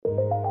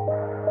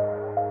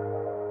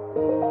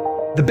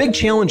The big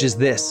challenge is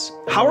this: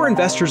 how are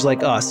investors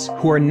like us,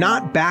 who are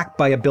not backed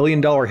by $1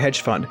 billion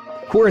hedge fund,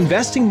 who are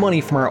investing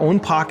money from our own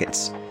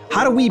pockets,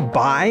 how do we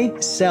buy,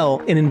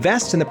 sell, and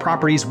invest in the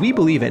properties we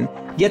believe in,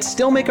 yet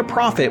still make a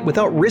profit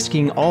without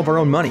risking all of our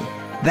own money?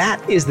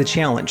 That is the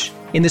challenge.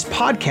 In this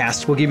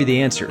podcast, we'll give you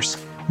the answers.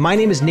 My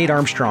name is Nate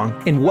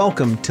Armstrong, and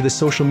welcome to the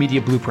Social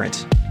Media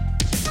Blueprint.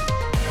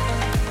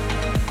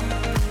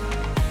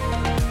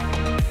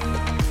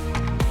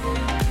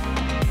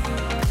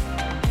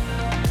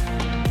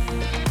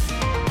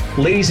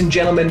 Ladies and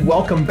gentlemen,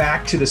 welcome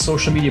back to the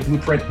Social Media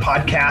Blueprint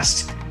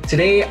podcast.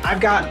 Today, I've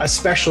got a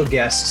special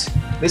guest.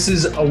 This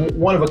is a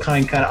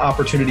one-of-a-kind kind of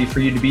opportunity for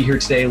you to be here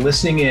today,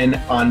 listening in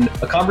on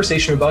a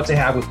conversation we're about to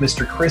have with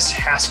Mr. Chris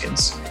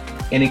Haskins.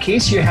 And in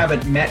case you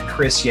haven't met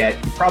Chris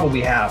yet, you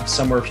probably have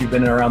somewhere if you've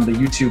been around the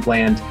YouTube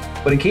land.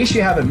 But in case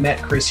you haven't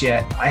met Chris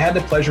yet, I had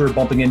the pleasure of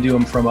bumping into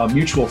him from a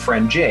mutual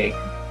friend, Jay,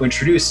 who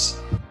introduced.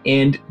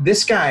 And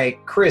this guy,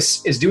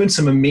 Chris, is doing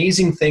some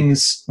amazing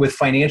things with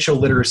financial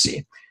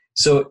literacy.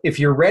 So if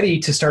you're ready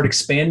to start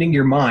expanding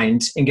your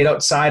mind and get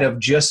outside of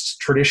just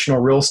traditional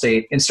real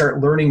estate and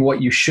start learning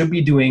what you should be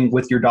doing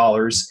with your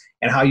dollars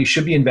and how you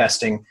should be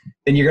investing,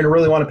 then you're going to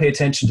really want to pay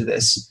attention to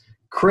this.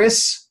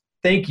 Chris,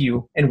 thank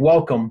you and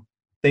welcome.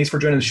 Thanks for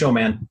joining the show,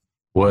 man.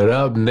 What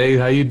up, Nate?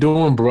 How you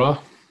doing, bro?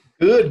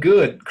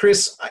 Good.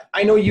 Chris,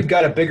 I know you've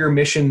got a bigger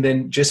mission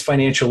than just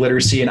financial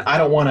literacy, and I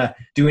don't want to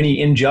do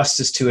any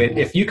injustice to it.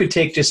 If you could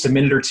take just a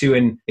minute or two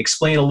and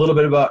explain a little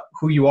bit about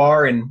who you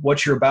are and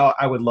what you're about,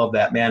 I would love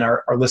that, man.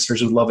 Our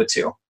listeners would love it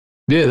too.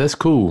 Yeah, that's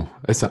cool.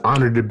 It's an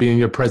honor to be in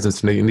your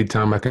presence, Nate.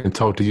 Anytime I can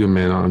talk to you,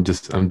 man, I'm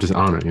just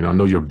honored. You know, I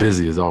know you're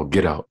busy as all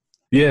get out.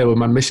 Yeah, well,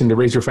 my mission to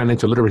raise your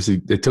financial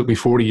literacy, it took me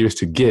 40 years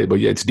to get, but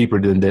yeah, it's deeper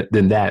than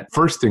that.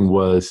 First thing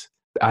was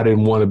I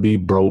didn't want to be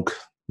broke.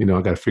 You know,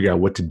 I got to figure out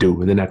what to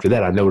do. And then after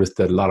that, I noticed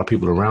that a lot of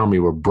people around me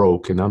were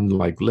broke. And I'm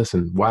like,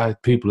 listen, why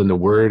people in the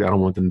word? I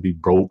don't want them to be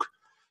broke.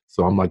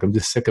 So I'm like, I'm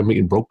just sick of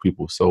meeting broke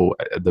people. So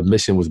the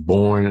mission was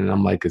born. And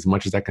I'm like, as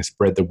much as I can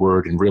spread the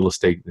word in real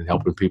estate and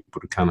helping people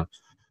to kind of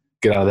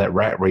get out of that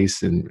rat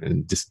race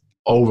and just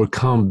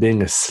overcome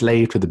being a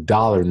slave to the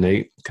dollar,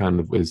 Nate, kind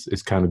of is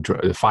kind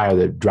of the fire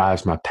that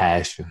drives my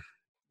passion.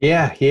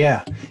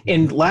 Yeah.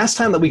 And last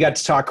time that we got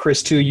to talk,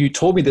 Chris, too, you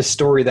told me this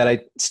story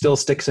that still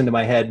sticks into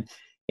my head.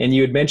 And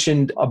you had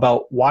mentioned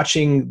about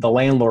watching the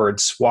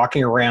landlords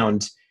walking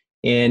around,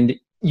 and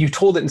you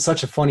told it in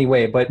such a funny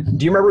way. But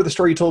do you remember the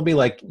story you told me?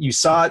 Like, you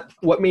saw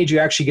what made you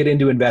actually get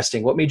into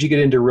investing? What made you get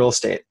into real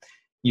estate?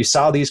 You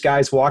saw these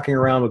guys walking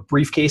around with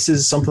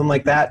briefcases, something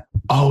like that?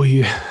 Oh,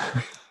 yeah.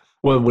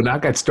 Well, when I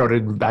got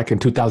started back in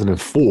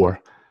 2004,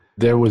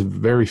 there was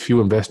very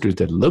few investors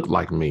that looked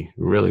like me.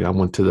 Really, I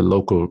went to the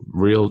local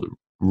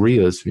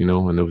RIAs, you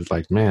know, and it was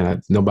like,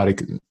 man, nobody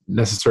could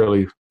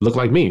necessarily look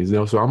like me, you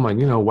know. So I'm like,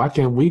 you know, why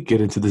can't we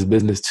get into this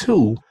business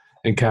too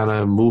and kind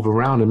of move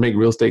around and make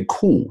real estate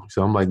cool?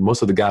 So I'm like,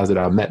 most of the guys that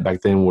I met back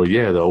then were,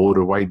 the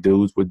older white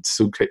dudes with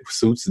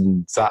suits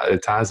and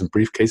ties and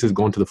briefcases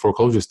going to the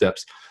foreclosure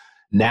steps.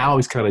 Now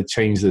he's kind of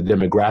changed the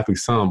demographic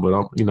some, but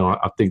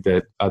I think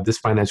that this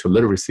financial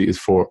literacy is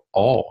for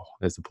all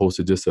as opposed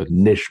to just a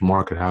niche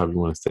market, however you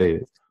want to say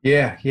it.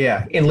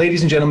 Yeah. And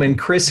ladies and gentlemen,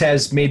 Chris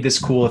has made this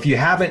cool. If you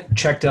haven't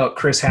checked out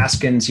Chris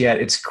Haskins yet,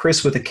 it's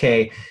Chris with a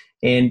K,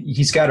 and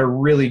he's got a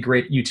really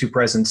great YouTube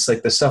presence.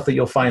 Like the stuff that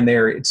you'll find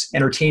there, it's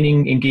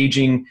entertaining,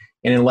 engaging,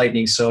 and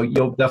enlightening. So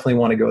you'll definitely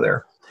want to go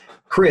there.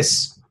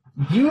 Chris,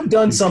 you've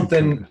done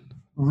something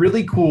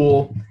really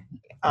cool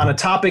on a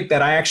topic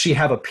that I actually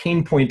have a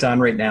pain point on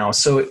right now.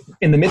 So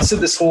in the midst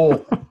of this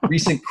whole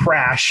recent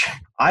crash,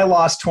 I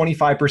lost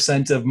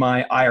 25% of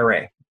my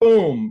IRA.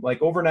 Boom,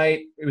 like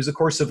overnight. It was a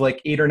course of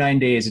like 8 or 9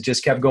 days. It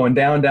just kept going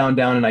down.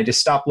 And I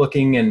just stopped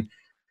looking. And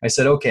I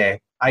said,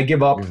 okay, I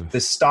give up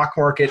this stock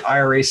market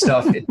IRA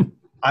stuff.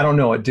 I don't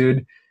know it,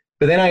 dude.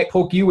 But then I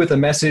poke you with a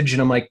message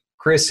and I'm like,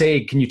 Chris,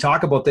 hey, can you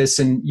talk about this?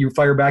 And you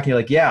fire back and you're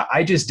like, yeah,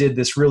 I just did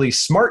this really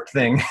smart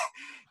thing.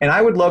 And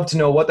I would love to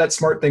know what that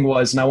smart thing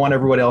was. And I want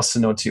everyone else to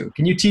know too.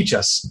 Can you teach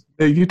us?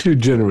 Hey, you're too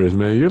generous,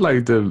 man. You're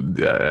like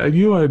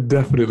you are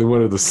definitely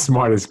one of the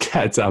smartest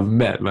cats I've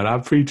met, man. I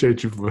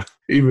appreciate you for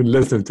even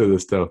listening to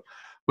this stuff.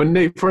 But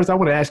Nate, first I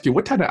want to ask you,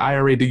 what type of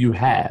IRA do you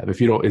have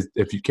if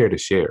you care to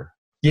share?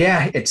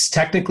 Yeah, it's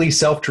technically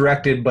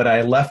self-directed, but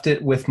I left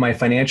it with my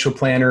financial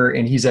planner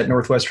and he's at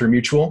Northwestern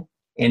Mutual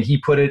and he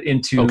put it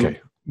into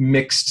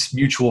mixed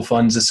mutual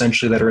funds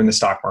essentially that are in the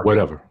stock market.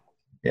 Whatever.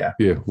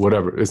 Yeah,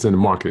 whatever. It's in the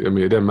market. I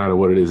mean, it doesn't matter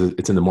what it is.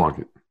 It's in the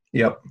market.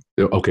 Yep.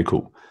 Okay,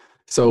 cool.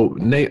 So,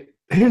 Nate,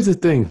 here's the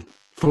thing.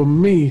 For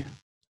me,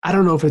 I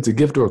don't know if it's a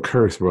gift or a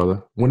curse,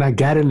 brother. When I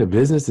got into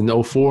business in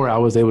 2004, I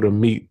was able to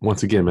meet,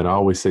 once again, man, I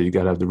always say you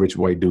got to have the rich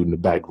white dude in the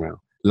background.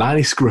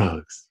 Lonnie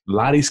Scruggs,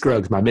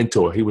 my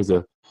mentor. He was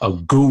a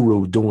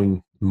guru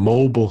doing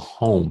mobile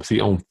homes. He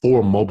owned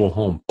 4 mobile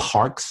home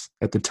parks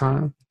at the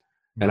time.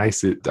 And I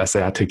say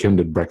I take him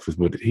to breakfast,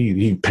 but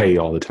he'd pay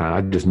all the time.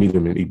 I just meet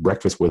him and eat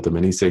breakfast with him.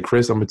 And he said,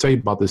 Chris, I'm going to tell you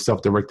about this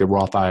self-directed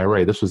Roth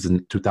IRA. This was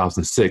in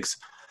 2006.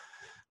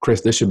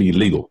 Chris, this should be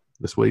illegal.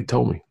 That's what he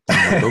told me.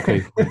 I'm like,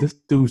 okay, this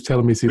dude's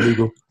telling me it's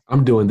illegal.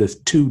 I'm doing this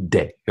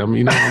today. I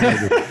mean, I'm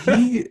like,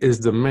 he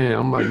is the man.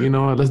 I'm like, you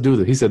know what, let's do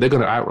this. He said they're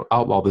going to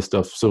outlaw this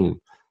stuff soon.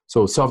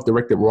 So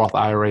self-directed Roth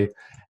IRA,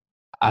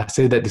 I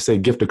say that to say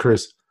gift to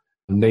Chris.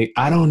 Nate,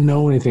 I don't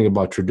know anything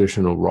about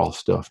traditional Roth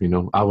stuff.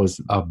 I was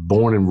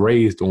born and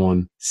raised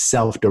on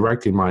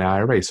self-directing my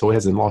IRA, so it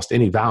hasn't lost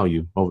any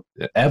value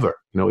ever.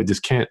 It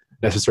just can't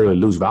necessarily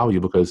lose value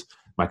because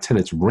my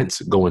tenants'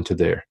 rents go into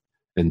there,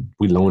 and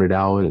we loan it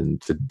out,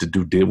 and to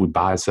do deal, we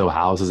buy and sell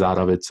houses out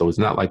of it. So it's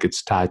not like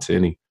it's tied to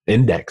any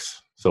index,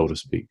 so to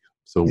speak.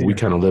 So we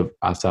kind of live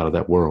outside of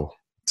that world.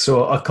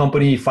 So a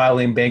company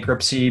filing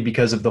bankruptcy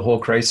because of the whole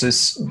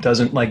crisis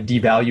doesn't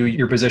devalue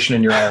your position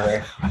in your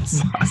IRA. I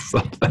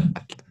saw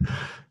that.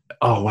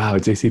 Oh, wow.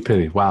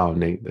 JCPenney. Wow,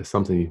 Nate.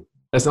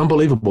 That's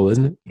unbelievable,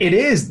 isn't it? It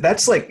is.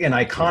 That's like an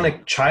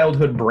iconic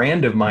childhood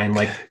brand of mine.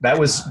 That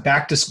was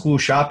back to school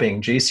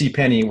shopping.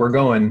 JCPenney, we're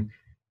going.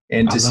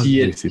 And to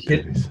see it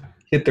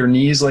hit their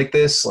knees like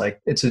this,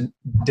 it's a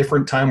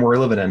different time we're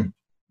living in.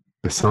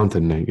 It's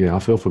something, Nate. Yeah, I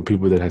feel for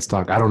people that had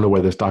stock. I don't know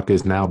where their stock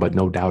is now, but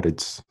no doubt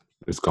it's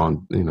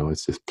gone,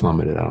 it's just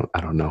plummeted.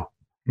 I don't know.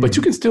 But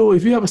you can still,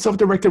 if you have a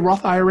self-directed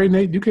Roth IRA,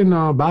 Nate, you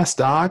can buy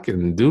stock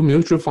and do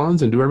mutual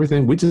funds and do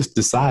everything. We just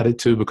decided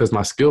to, because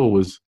my skill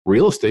was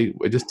real estate,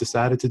 we just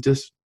decided to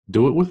just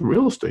do it with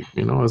real estate,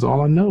 is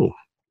all I know.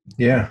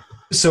 Yeah.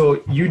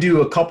 So you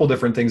do a couple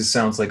different things, it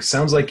sounds like.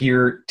 Sounds like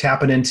you're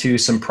tapping into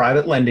some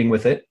private lending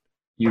with it.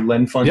 You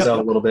lend funds out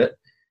a little bit.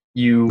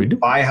 You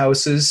buy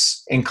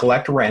houses and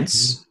collect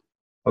rents.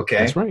 Okay.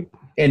 That's right.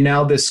 And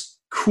now this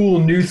cool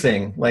new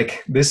thing,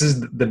 this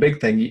is the big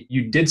thing.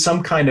 You did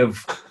some kind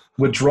of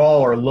withdrawal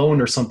or loan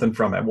or something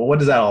from it. Well,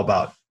 what is that all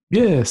about?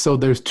 Yeah, so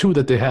there's two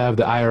that they have,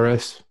 the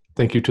IRS.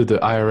 Thank you to the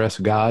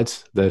IRS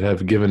gods that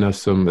have given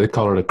us they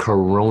call it a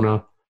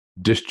corona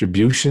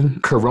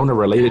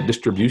related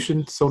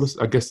distribution. So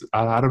I guess,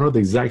 I don't know the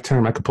exact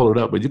term. I could pull it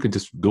up, but you could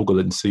just Google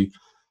it and see.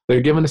 They're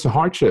giving us a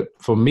hardship.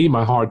 For me,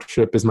 my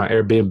hardship is my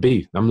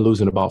Airbnb. I'm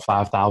losing about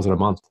 $5,000 a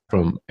month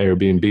from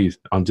Airbnb.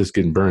 I'm just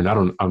getting burned.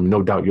 I'm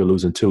no doubt you're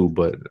losing too,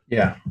 but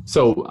yeah.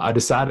 So I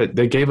decided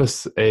they gave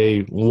us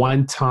a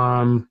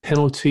one-time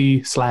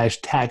penalty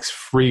 /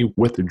 tax-free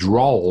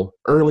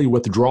early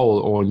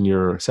withdrawal on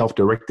your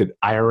self-directed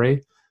IRA.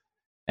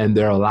 And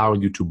they're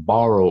allowing you to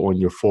borrow on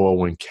your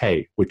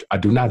 401k, which I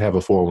do not have a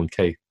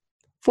 401k.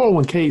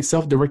 401k,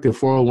 self-directed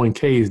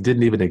 401ks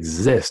didn't even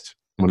exist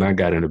when I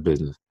got into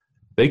business.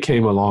 They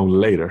came along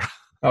later.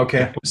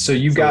 Okay. So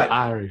you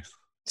got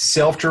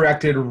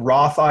self-directed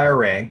Roth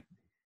IRA,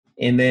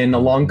 and then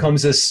along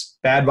comes this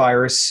bad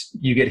virus.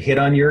 You get hit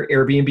on your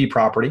Airbnb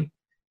property,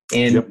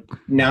 and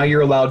now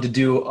you're allowed to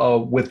do a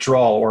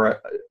withdrawal or a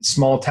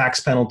small tax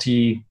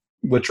penalty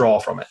withdrawal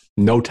from it.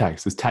 No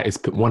tax. It's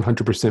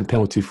 100%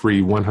 penalty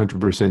free,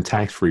 100%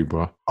 tax free,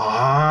 bro.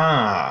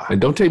 And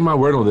don't take my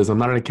word on this. I'm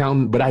not an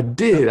accountant, but I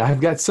did. I've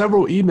got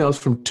several emails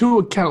from 2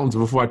 accountants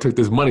before I took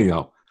this money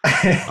out.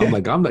 I'm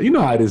not, you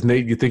know how it is,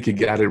 Nate. You think you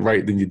got it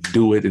right, then you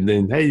do it, and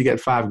then, hey, you got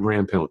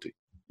 $5,000 penalty.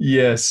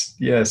 Yes.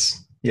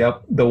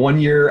 Yep. The 1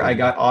 year I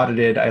got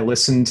audited, I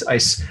listened. I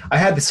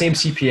had the same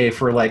CPA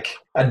for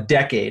a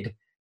decade.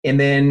 And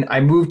then I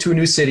moved to a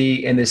new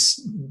city, and this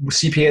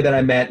CPA that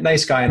I met,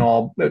 nice guy and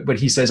all, but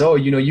he says, oh,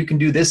 you can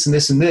do this and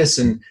this and this,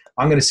 and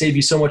I'm going to save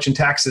you so much in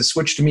taxes.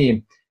 Switch to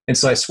me. And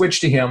so I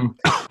switched to him.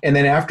 And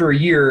then after a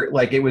year,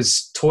 it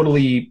was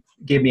totally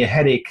gave me a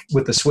headache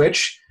with the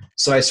switch.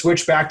 So I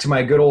switched back to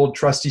my good old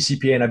trusty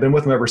CPA, and I've been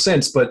with him ever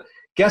since. But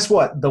guess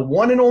what? The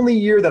one and only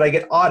year that I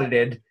get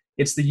audited,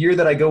 it's the year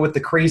that I go with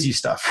the crazy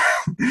stuff.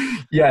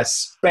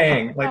 Yes,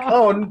 bang.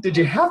 Oh, did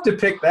you have to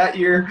pick that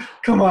year?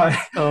 Come on.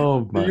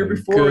 Oh, my the year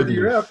before, the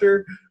year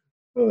after.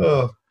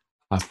 Oh.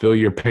 I feel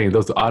your pain.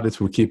 Those audits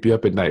will keep you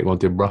up at night,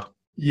 won't they, bro?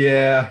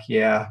 Yeah.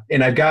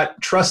 And I've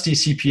got trusty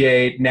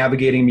CPA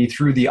navigating me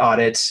through the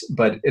audits,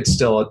 but it's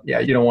still,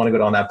 you don't want to go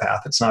down that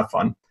path. It's not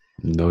fun.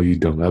 No, you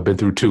don't. I've been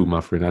through 2,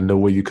 my friend. I know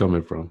where you're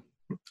coming from.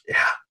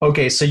 Yeah.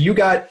 Okay. So you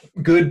got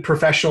good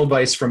professional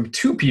advice from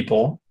 2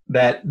 people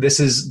that this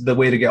is the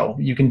way to go.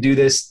 You can do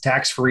this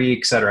tax-free,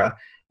 et cetera.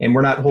 And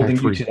we're not holding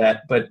you to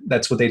that, but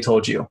that's what they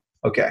told you.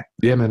 Okay.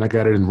 Yeah, man. I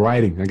got it in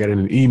writing. I got it in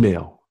an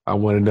email. I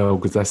want to know,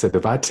 because I said,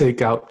 if I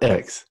take out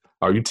X,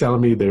 are you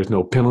telling me there's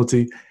no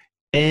penalty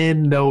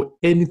and no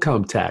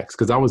income tax?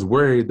 Because I was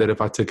worried that if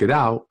I took it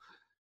out,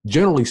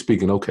 generally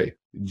speaking,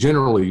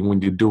 generally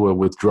when you do a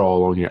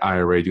withdrawal on your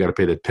IRA, you got to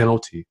pay the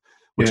penalty,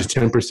 which is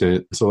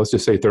 10%. So let's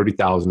just say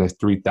 30,000, that's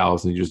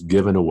 3,000 you're just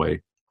giving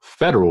away.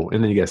 Federal,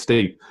 and then you got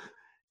state,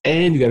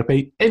 and you got to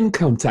pay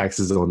income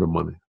taxes on the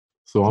money.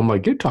 So I'm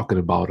like, you're talking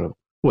about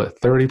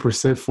 30%,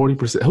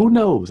 40%? Who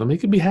knows? I mean,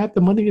 it could be half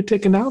the money you're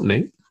taking out,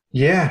 Nate.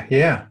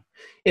 Yeah.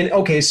 And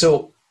okay,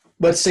 so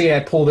let's say I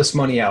pull this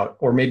money out,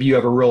 or maybe you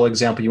have a real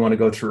example you want to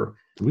go through.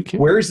 We can.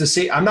 Where's the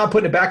state? I'm not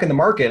putting it back in the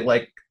market.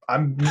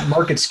 I'm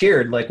market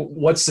scared.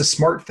 What's the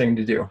smart thing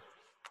to do?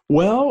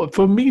 Well,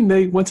 for me,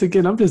 Nate, once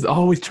again, I'm just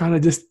always trying to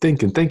just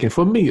thinking.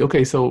 For me,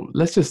 okay, so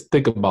let's just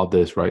think about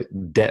this, right?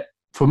 Debt.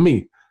 For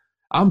me,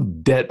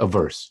 I'm debt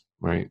averse,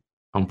 right?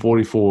 I'm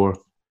 44,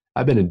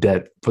 I've been in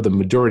debt for the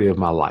majority of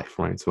my life,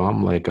 right? So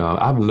I'm like,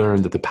 I've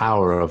learned that the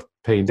power of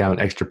paying down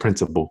extra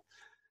principal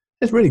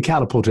has really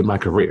catapulted my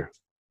career.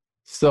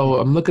 So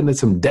I'm looking at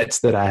some debts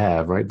that I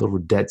have, right? Little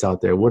debts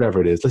out there,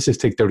 whatever it is. Let's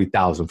just take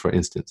 30,000 for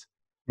instance.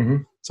 Mm-hmm.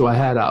 So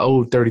I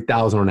owed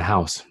 30,000 on the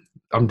house.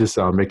 I'm just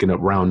making up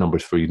round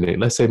numbers for you, Nate.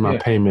 Let's say my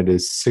payment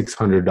is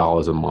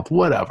 $600 a month,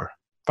 whatever,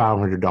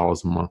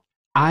 $500 a month.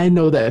 I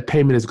know that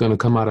payment is going to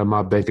come out of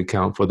my bank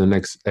account for the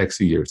next X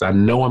years. I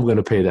know I'm going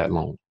to pay that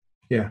loan.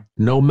 Yeah.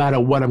 No matter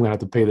what, I'm going to have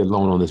to pay the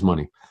loan on this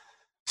money.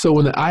 So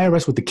when the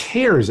IRS with the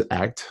CARES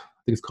Act, I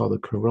think it's called the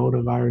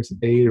Coronavirus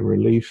Aid and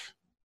Relief,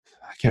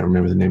 I can't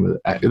remember the name of the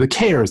act, the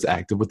CARES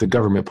Act, what the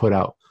government put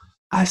out.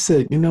 I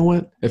said, you know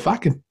what? If I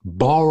can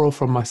borrow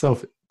from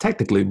myself,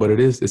 technically, but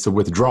it's a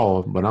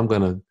withdrawal, but I'm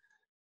going to,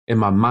 in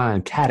my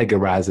mind,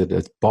 categorize it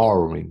as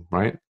borrowing,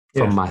 right?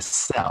 From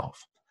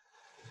myself.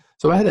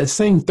 So I had that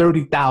same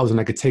 30,000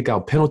 I could take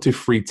out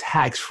penalty-free,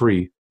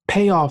 tax-free,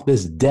 pay off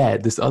this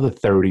debt, this other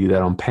 30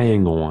 that I'm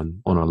paying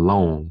on a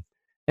loan.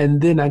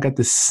 And then I got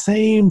the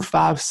same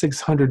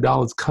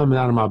 $500-$600 coming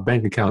out of my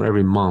bank account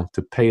every month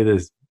to pay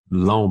this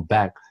loan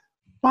back.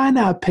 Why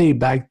not pay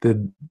back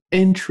the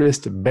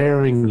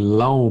interest-bearing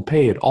loan,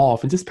 pay it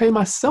off, and just pay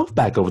myself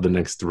back over the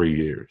next 3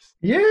 years?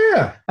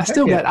 Yeah. I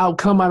still got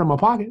outcome out of my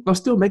pocket. I'm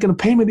still making a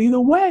payment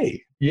either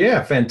way.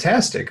 Yeah,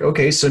 fantastic.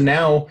 Okay, so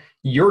now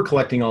you're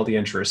collecting all the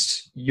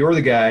interest. You're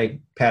the guy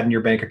padding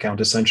your bank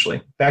account,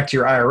 essentially. Back to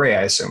your IRA,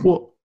 I assume.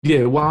 Well,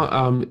 yeah,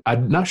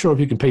 I'm not sure if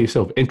you can pay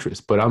yourself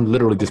interest, but I'm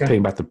literally just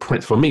paying back the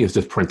principal. For me, it's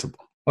just principal.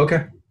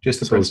 Okay, just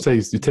the principal. So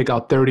say you take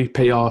out 30,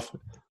 pay off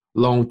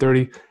loan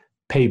 30,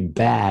 pay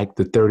back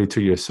the 30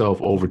 to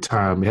yourself over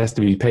time. It has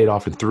to be paid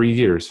off in 3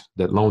 years.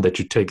 That loan that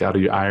you take out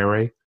of your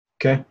IRA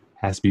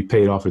has to be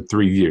paid off in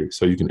 3 years.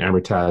 So you can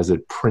amortize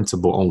it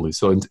principal only.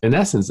 So in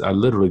essence, I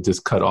literally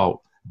just cut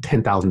out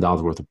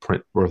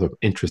 $10,000 worth of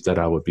interest that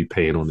I would be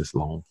paying on this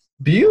loan.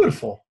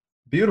 Beautiful.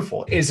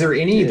 Beautiful. Is there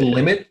any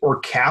limit or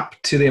cap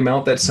to the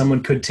amount that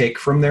someone could take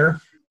from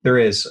there? There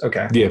is.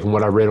 Okay. Yeah. From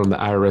what I read on the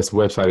IRS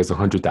website, it's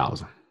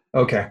 $100,000.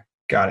 Okay.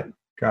 Got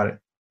it.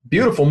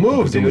 Beautiful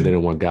move, dude. They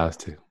didn't want guys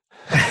to.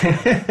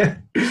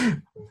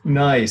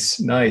 Nice.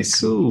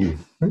 Cool.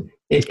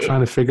 Just trying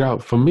to figure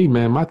out, for me,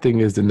 man, my thing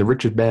is in The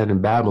Rich is Bad in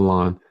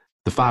Babylon,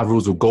 the 5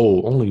 rules of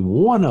gold, only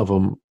one of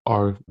them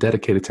are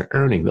dedicated to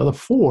earning. The other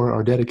 4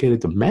 are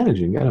dedicated to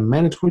managing. You got to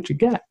manage what you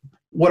got.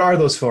 What are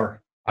those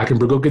 4? I can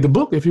go get the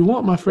book if you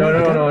want, my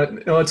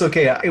friend. No, it's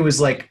okay. It was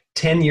like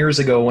 10 years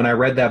ago when I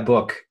read that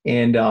book,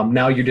 and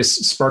now you're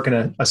just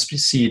sparking a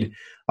seed.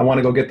 I want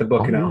to go get the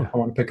book now. I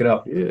want to pick it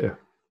up.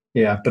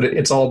 Yeah, but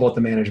it's all about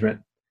the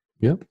management.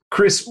 Yep.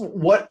 Chris,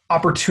 what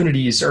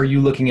opportunities are you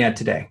looking at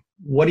today?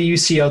 What do you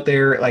see out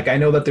there? Like, I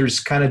know that there's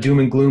kind of doom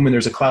and gloom and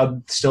there's a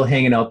cloud still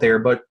hanging out there,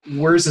 but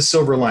where's the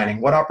silver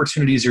lining? What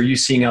opportunities are you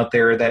seeing out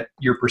there that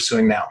you're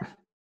pursuing now?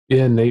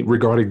 Yeah, Nate,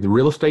 regarding the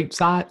real estate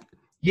side?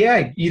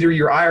 Yeah, either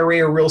your IRA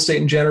or real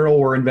estate in general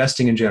or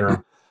investing in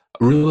general.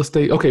 Real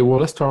estate. Okay, well,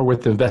 let's start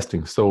with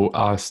investing. So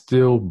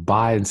still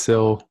buy and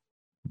sell,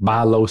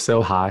 buy low,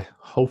 sell high.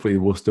 Hopefully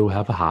we'll still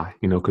have a high,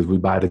 because we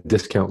buy at a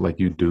discount like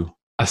you do.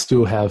 I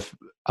still have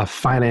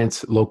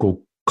finance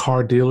local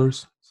car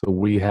dealers. So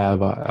we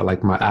have,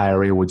 like my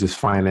IRA will just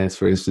finance,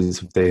 for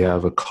instance, if they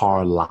have a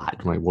car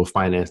lot, right? We'll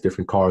finance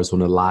different cars on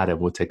the lot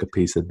and we'll take a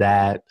piece of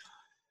that.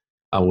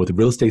 With the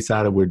real estate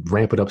side, we're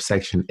ramping up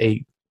Section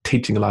 8.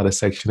 Teaching a lot of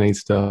Section 8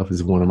 stuff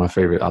is one of my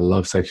favorite. I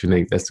love Section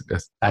 8. That's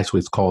actually,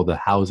 it's called the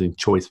Housing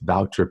Choice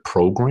Voucher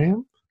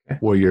Program,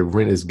 where your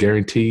rent is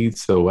guaranteed.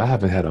 So I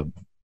haven't had a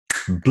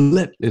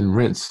blip in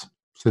rents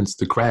since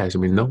the crash. I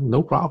mean,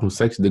 no problem.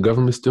 The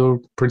government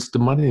still prints the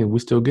money and we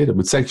still get it.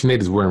 But Section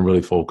 8 is where I'm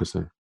really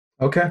focusing.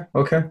 Okay.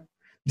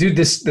 Dude,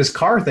 this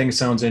car thing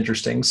sounds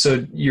interesting.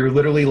 So you're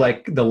literally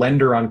like the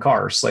lender on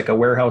cars, like a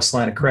warehouse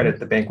line of credit,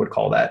 the bank would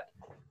call that.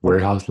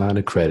 Warehouse line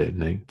of credit,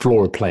 Nate.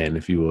 Floor plan,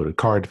 if you will.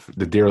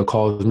 The dealer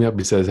calls me up.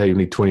 He says, hey, you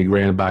need 20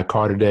 grand to buy a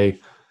car today.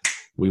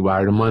 We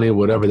wire the money,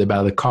 whatever. They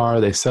buy the car,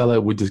 they sell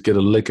it. We just get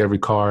a lick every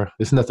car.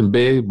 It's nothing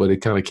big, but it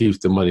kind of keeps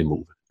the money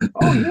moving.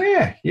 Oh,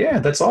 yeah.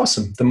 That's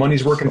awesome. The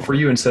money's working for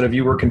you instead of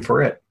you working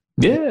for it.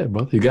 Yeah,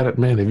 brother. You got it,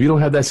 man. If you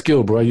don't have that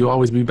skill, bro, you'll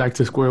always be back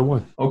to square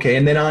one. Okay.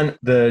 And then on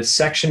the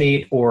Section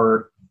 8,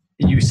 or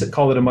you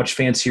call it a much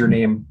fancier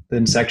name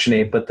than Section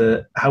 8, but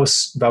the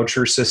house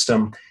voucher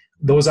system,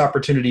 those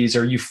opportunities,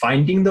 are you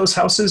finding those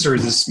houses or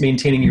is this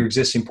maintaining your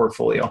existing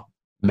portfolio?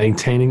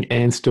 Maintaining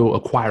and still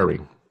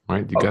acquiring,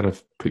 right? You got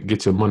to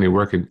get your money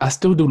working. I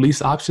still do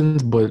lease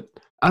options, but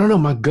I don't know.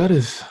 My gut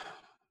is,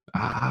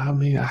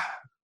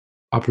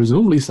 I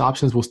presume lease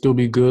options will still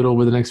be good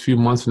over the next few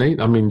months, Nate.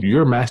 I mean,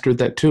 you're a master at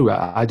that too.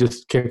 I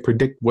just can't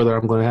predict whether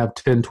I'm going to have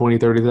 $10,000, $20,000,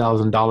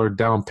 $30,000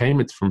 down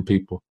payments from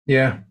people.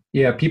 Yeah.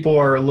 People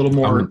are a little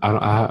more.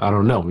 I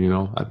don't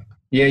know,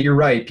 Yeah, you're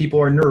right.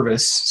 People are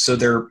nervous, so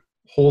they're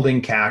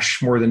holding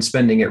cash more than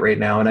spending it right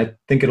now. And I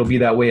think it'll be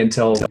that way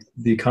until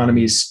the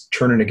economy's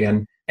turning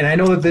again. And I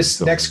know that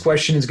this next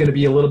question is going to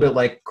be a little bit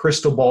like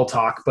crystal ball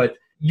talk, but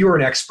you're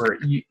an expert.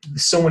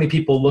 So many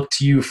people look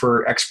to you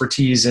for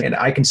expertise, and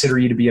I consider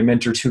you to be a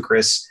mentor too,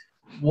 Chris.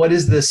 What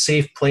is the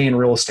safe play in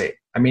real estate?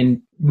 I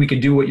mean, we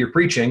could do what you're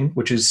preaching,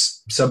 which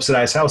is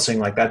subsidized housing.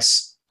 Like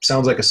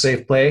sounds like a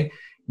safe play.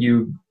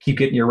 You keep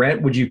getting your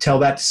rent. Would you tell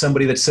that to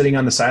somebody that's sitting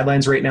on the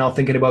sidelines right now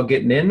thinking about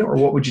getting in, or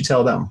what would you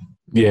tell them?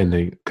 Yeah,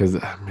 Nate, because,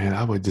 man,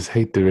 I would just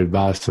hate to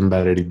advise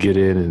somebody to get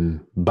in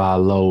and buy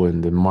low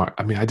in the market.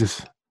 I mean,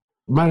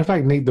 matter of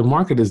fact, Nate, the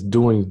market is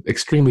doing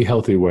extremely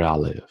healthy where I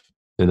live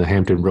in the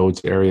Hampton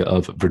Roads area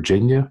of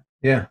Virginia.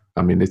 Yeah.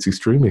 I mean, it's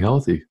extremely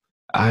healthy.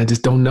 I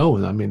just don't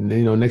know. I mean,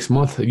 next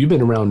month, you've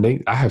been around,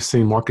 Nate. I have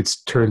seen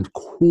markets turn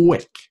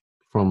quick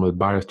from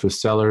buyers to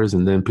sellers,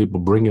 and then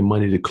people bringing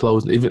money to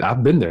close. Even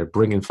I've been there,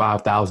 bringing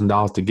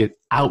 $5,000 to get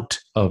out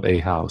of a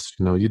house.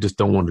 You just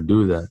don't want to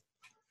do that.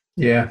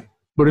 Yeah.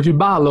 But if you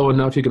buy low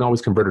enough, you can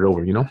always convert it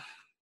over,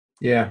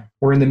 Yeah.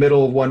 We're in the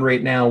middle of one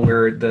right now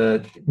where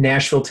the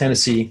Nashville,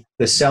 Tennessee,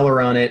 the seller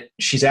on it,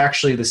 she's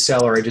actually the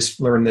seller. I just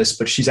learned this,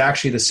 but she's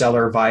actually the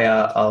seller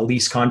via a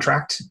lease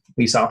contract,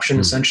 lease option,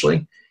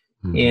 essentially.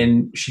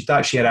 And she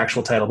thought she had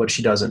actual title, but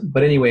she doesn't.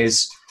 But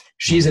anyways,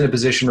 she's in a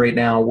position right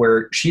now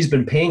where she's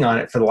been paying on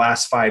it for the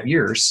last 5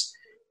 years.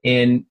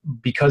 And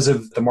because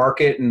of the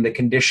market and the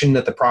condition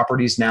that the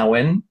property's now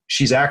in,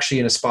 she's actually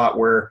in a spot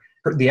where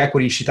the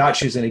equity she thought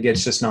she was going to get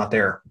is just not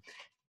there.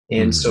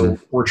 And so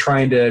we're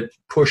trying to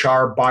push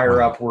our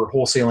buyer up. We're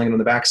wholesaling it on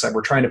the backside.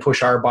 We're trying to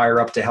push our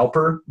buyer up to help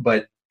her.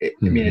 But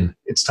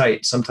it's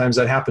tight. Sometimes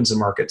that happens in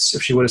markets.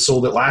 If she would have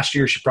sold it last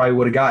year, she probably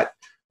would have got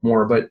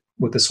more. But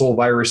with this whole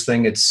virus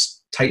thing,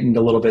 it's tightened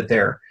a little bit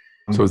there.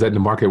 So is that in the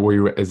market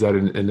where is that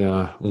in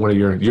one of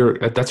your,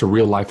 that's a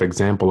real life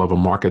example of a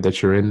market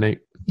that you're in,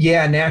 Nate?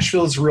 Yeah,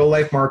 Nashville's a real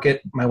life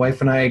market. My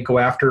wife and I go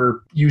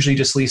after usually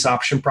just lease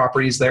option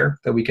properties there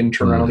that we can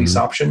turn around a lease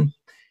option.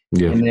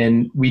 Yeah. And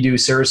then we do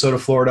Sarasota,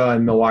 Florida,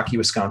 and Milwaukee,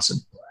 Wisconsin.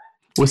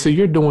 Well, so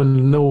you're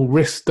doing no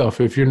risk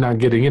stuff if you're not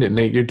getting in it,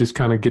 Nate. You're just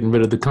kind of getting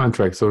rid of the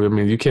contract. So, I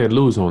mean, you can't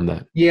lose on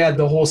that. Yeah,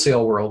 the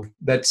wholesale world.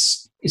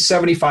 That's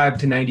 75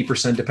 to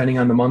 90%, depending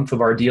on the month of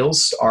our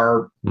deals,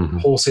 are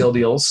wholesale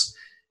deals.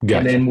 Gotcha.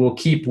 And then we'll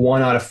keep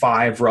 1 out of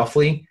 5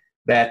 roughly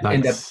that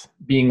end up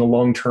being a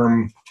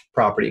long-term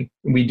property.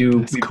 We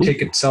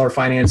take it seller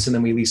finance, and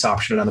then we lease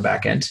option it on the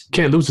back end.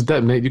 Can't lose with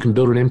that, Nate. You can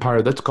build an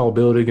empire. That's called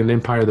building an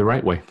empire the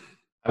right way.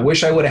 I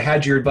wish I would have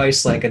had your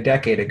advice like a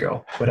decade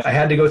ago, but I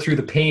had to go through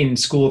the pain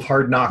school of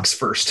hard knocks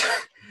first.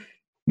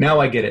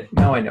 Now I get it.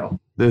 Now I know.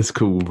 That's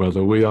cool,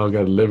 brother. We all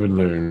got to live and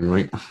learn,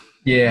 right?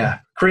 Yeah.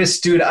 Chris,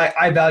 dude,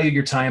 I value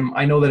your time.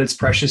 I know that it's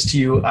precious to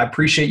you. I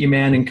appreciate you,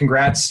 man, and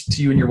congrats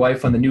to you and your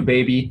wife on the new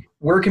baby.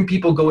 Where can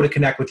people go to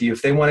connect with you?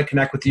 If they want to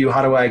connect with you,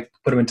 how do I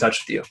put them in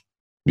touch with you?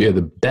 Yeah,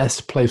 the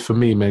best place for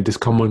me, man, just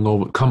come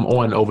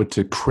on over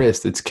to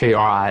Chris. It's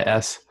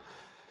Kris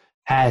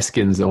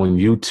Haskins on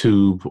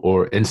YouTube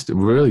or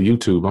really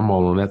YouTube. I'm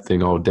all on that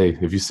thing all day.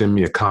 If you send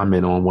me a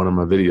comment on one of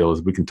my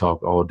videos, we can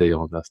talk all day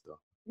on that stuff.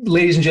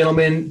 Ladies and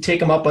gentlemen, take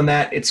him up on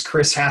that. It's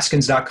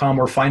chrishaskins.com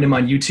or find him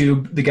on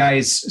YouTube. The guy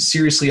is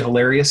seriously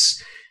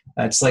hilarious.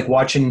 It's like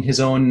watching his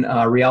own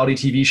reality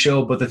TV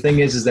show. But the thing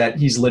is that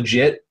he's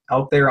legit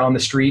out there on the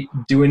street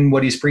doing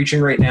what he's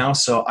preaching right now.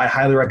 So I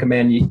highly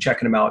recommend you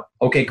checking him out.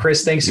 Okay,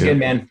 Chris, thanks again,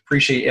 man.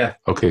 Appreciate you.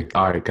 Okay.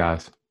 All right,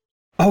 guys.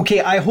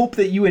 Okay, I hope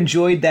that you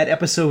enjoyed that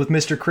episode with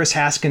Mr. Chris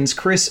Haskins.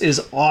 Chris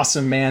is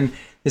awesome, man.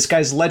 This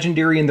guy's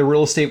legendary in the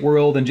real estate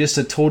world and just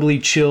a totally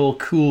chill,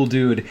 cool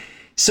dude.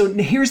 So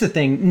here's the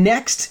thing.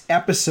 Next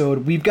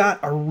episode, we've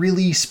got a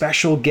really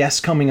special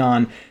guest coming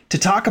on to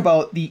talk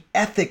about the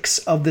ethics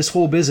of this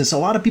whole business. A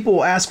lot of people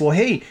will ask, well,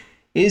 hey,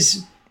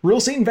 is real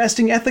estate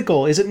investing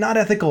ethical? Is it not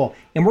ethical?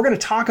 And we're going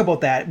to talk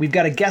about that. We've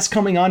got a guest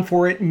coming on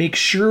for it. Make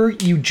sure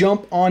you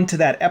jump onto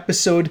that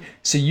episode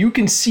so you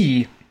can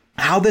see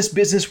how this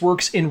business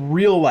works in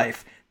real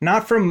life.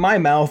 Not from my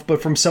mouth,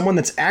 but from someone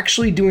that's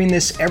actually doing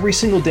this every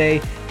single day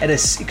at an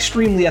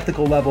extremely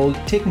ethical level,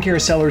 taking care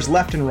of sellers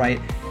left and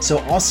right. So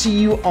I'll see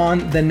you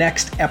on the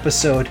next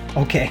episode.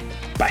 Okay,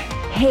 bye.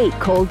 Hate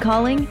cold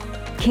calling?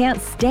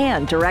 Can't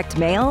stand direct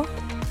mail?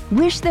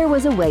 Wish there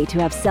was a way to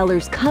have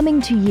sellers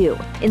coming to you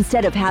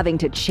instead of having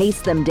to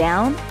chase them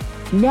down?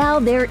 Now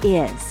there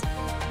is.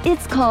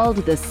 It's called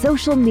the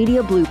Social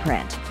Media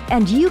Blueprint.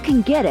 And you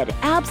can get it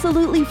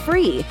absolutely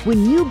free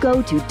when you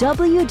go to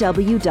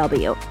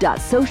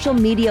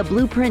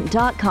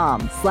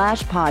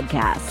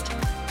www.socialmediablueprint.com/podcast.